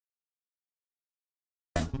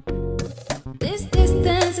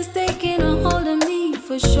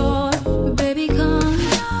for sure. Baby, come.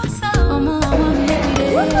 I'ma make me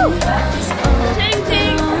there.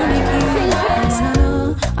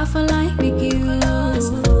 I feel like with you.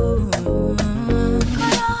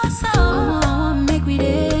 I'ma make me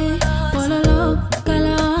there. All alone, girl,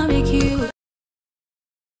 I'll make you.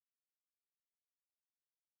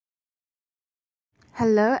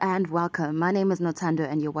 Hello and welcome. My name is Notando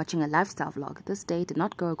and you're watching a lifestyle vlog. This day did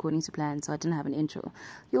not go according to plan, so I didn't have an intro.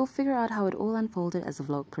 You'll figure out how it all unfolded as the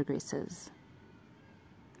vlog progresses.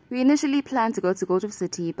 We initially planned to go to Gold Reef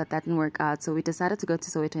City, but that didn't work out, so we decided to go to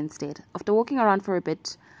Soweto instead. After walking around for a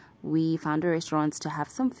bit, we found a restaurant to have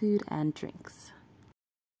some food and drinks.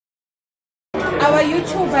 Our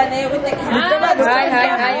YouTuber there with the camera.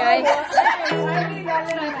 Hi.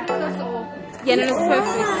 Yeah, no, it's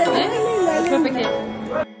perfect. It's perfect here.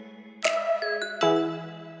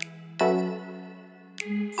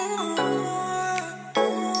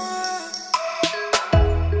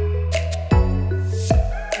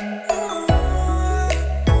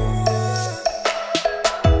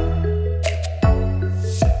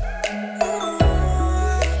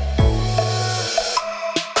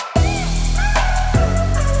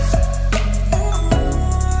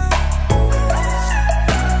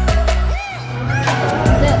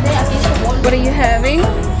 What are you having?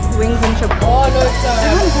 Wings and chips. Oh, no,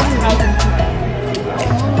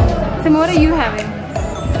 Tim, what are you having?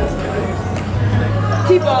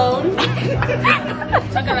 T-bone,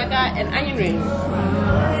 chakalaka, and onion rings.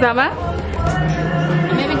 Zama?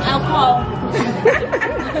 I'm having alcohol.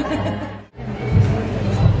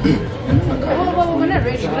 We're not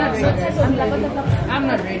ready. I'm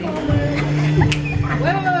not ready.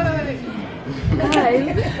 Wait. Guys.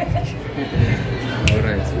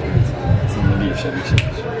 Alright.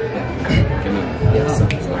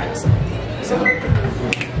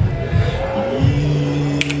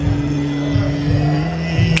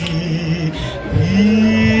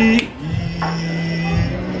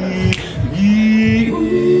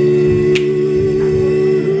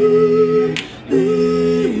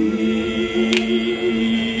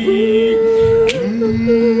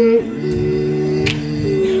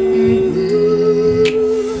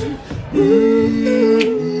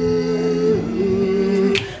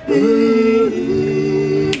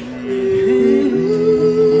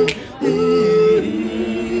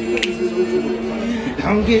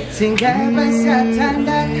 Tingaba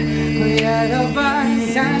sathanda uyaloba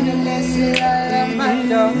sanda lesila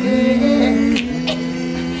mandoke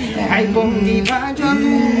ayibongi banjwa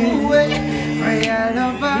kuwe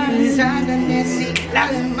uyaloba sanda lesila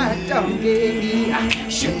mandoke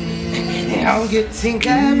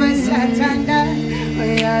tingaba sathanda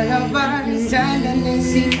uyaloba sanda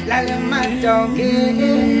lesila mandoke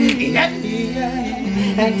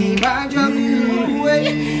Andibanjwa kuwe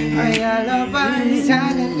ayaloba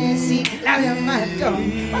sana nesi la mato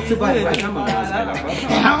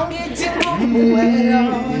how did you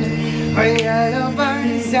ayaloba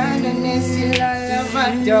sana nesi la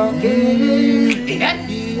mato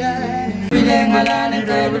Bilengalana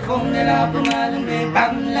telephone la pumalme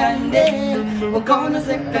pamlande ukona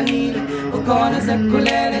sekanile ukona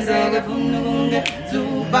sekulele segafununge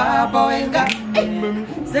zuba boenga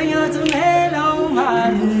Senhor tu melo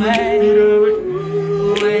marume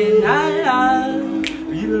when I love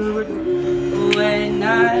when I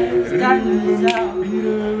stand out when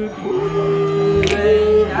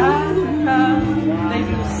I love thank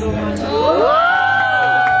you so much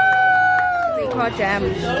Hot jam.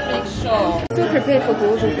 So prepared for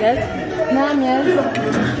Gold Reef, yes? Ma'am, yes.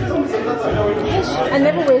 I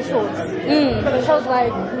never wear shorts. But it felt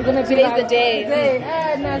like we're gonna be Today's like, the day.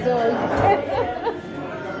 Nazor.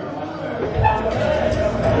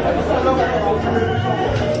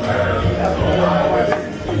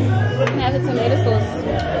 Have the tomato sauce.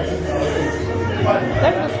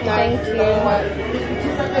 That looks nice. Thank you.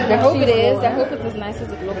 I hope it is. I hope it's as nice as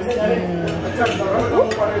it looks.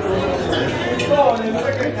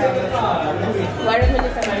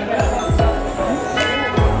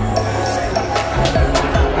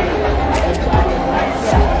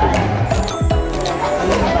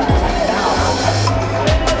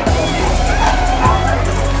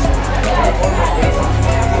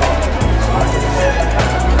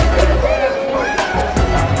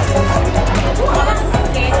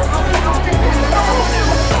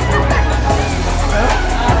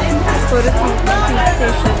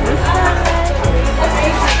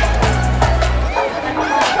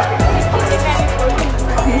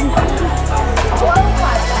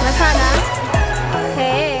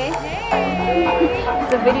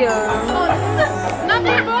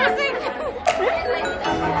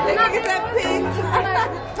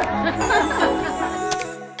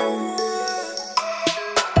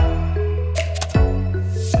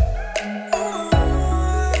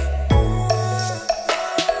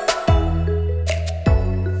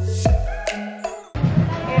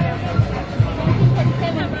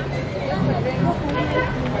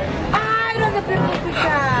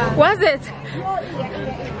 Is it?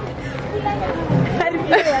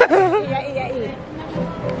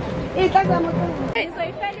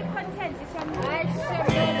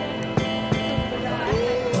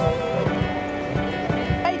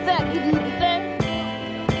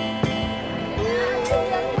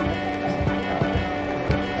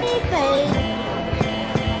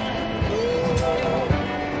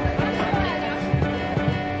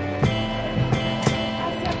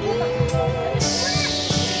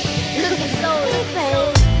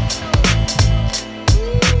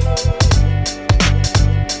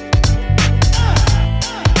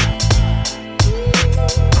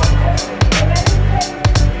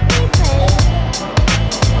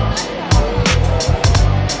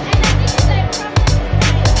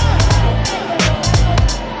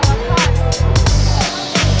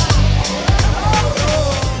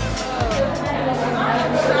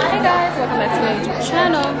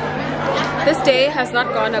 This day has not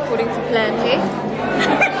gone according to plan, hey?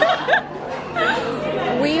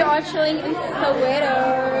 We are chilling in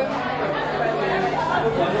Soweto.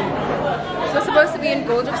 We're supposed to be in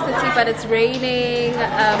Gold of City, but it's raining.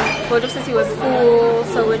 Gold of City was full,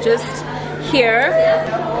 so we're just here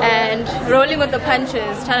and rolling with the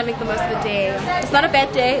punches, trying to make the most of the day. It's not a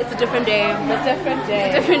bad day, it's a different day. A different day.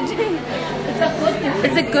 It's a different day.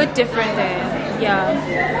 It's a good different day. Yeah.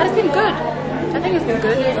 But it's been good. I think it's been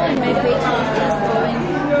good.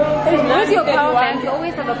 Where's your power bank? You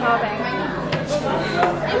always have a power bank.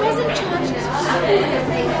 It wasn't charged.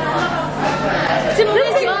 It's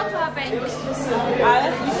always your power bank. It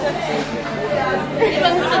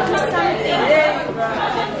was not for something.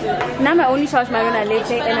 Now I only charge mine when I left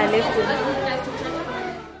it and I left it.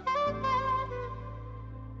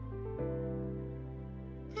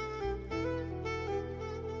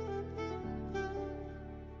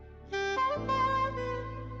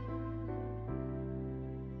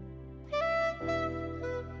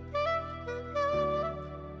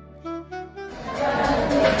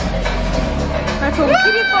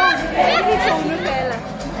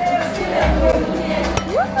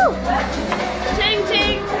 Ching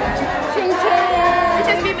ching. Ching ching. It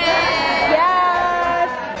has been made. Yes.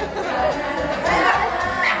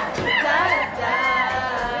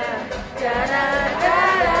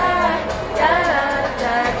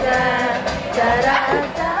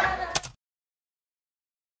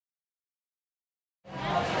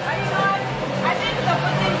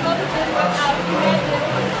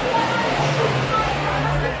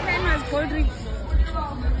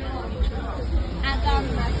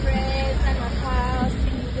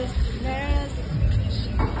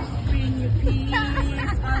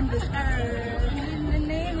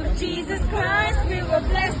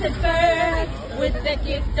 Blessed birth, with the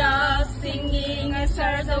gift of singing our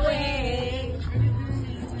stars away,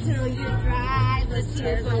 till you dry the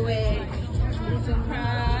tears away. Please don't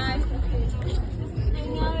cry.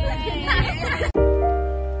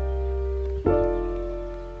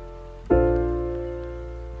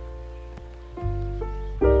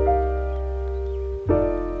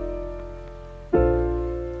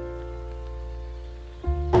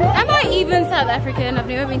 Am I even South African? I've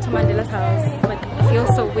never been to Mandela's house. Like, it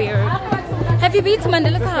feels so weird. Have you been to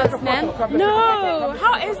Mandela's house, man? No.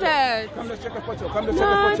 How is it? Come let's take a photo. Come let's No,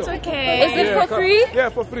 take a it's photo. okay. Is it for free? Yeah,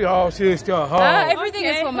 for free. Oh, she's still home. Everything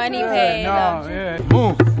is for money paid. No, yeah.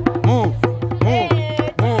 Move, move, move,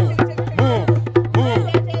 move, move, move.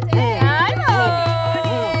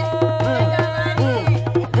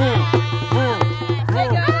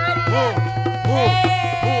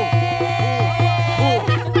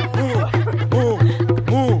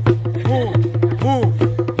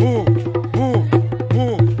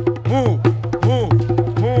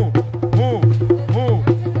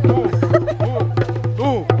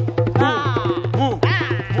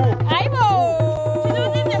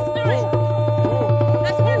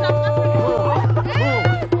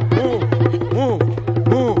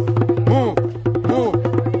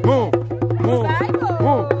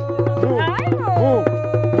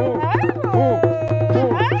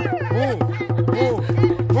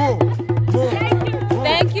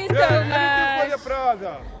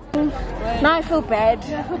 Now I feel bad.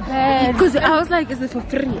 Because I was like, is it for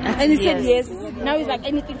free? And he said yes. Now he's like,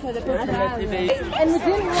 anything for the people. And we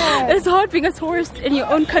didn't know. It's hard being a tourist in your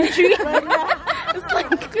own country. It's like,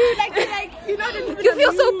 dude, you know, you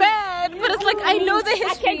feel so bad, but it's like, I know the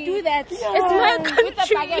history. I can do that. It's my country. With the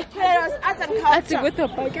baguette. That's it, with the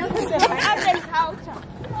baguette.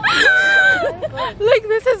 Like,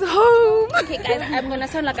 this is home. Okay, guys, I'm gonna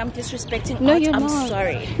sound like I'm disrespecting No, art. you're I'm not.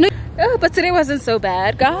 sorry. No. Oh, but today wasn't so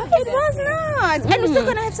bad, guys. It was nice. And we're still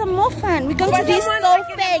gonna have some more fun. We're going to this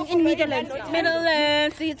Soufeng in Midland.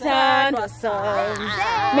 Midland, Sitan, Wasson.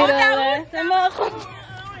 Midland,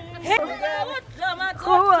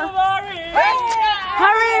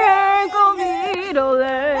 hurry, go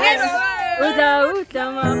Midland.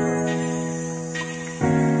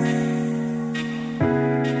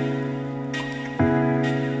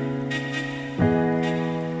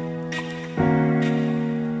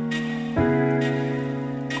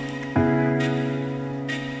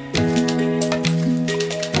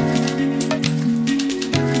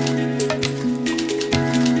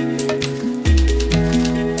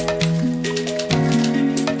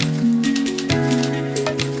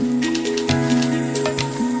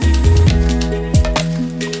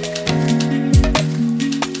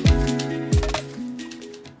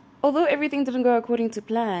 Although everything didn't go according to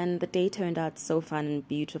plan, the day turned out so fun and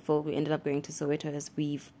beautiful. We ended up going to Soweto as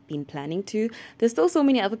we've been planning to. There's still so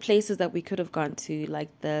many other places that we could have gone to, like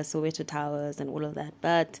the Soweto Towers and all of that,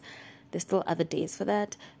 but there's still other days for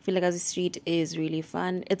that. Vilakazi Street is really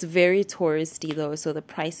fun. It's very touristy though, so the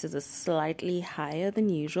prices are slightly higher than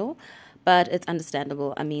usual, but it's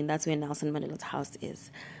understandable. I mean, that's where Nelson Mandela's house is.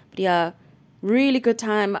 But yeah, really good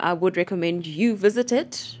time. I would recommend you visit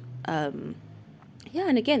it. Yeah,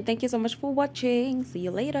 and again, thank you so much for watching. See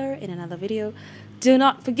you later in another video. Do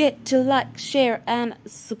not forget to like, share, and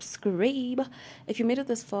subscribe. If you made it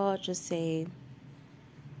this far, just say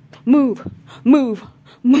move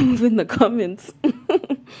in the comments.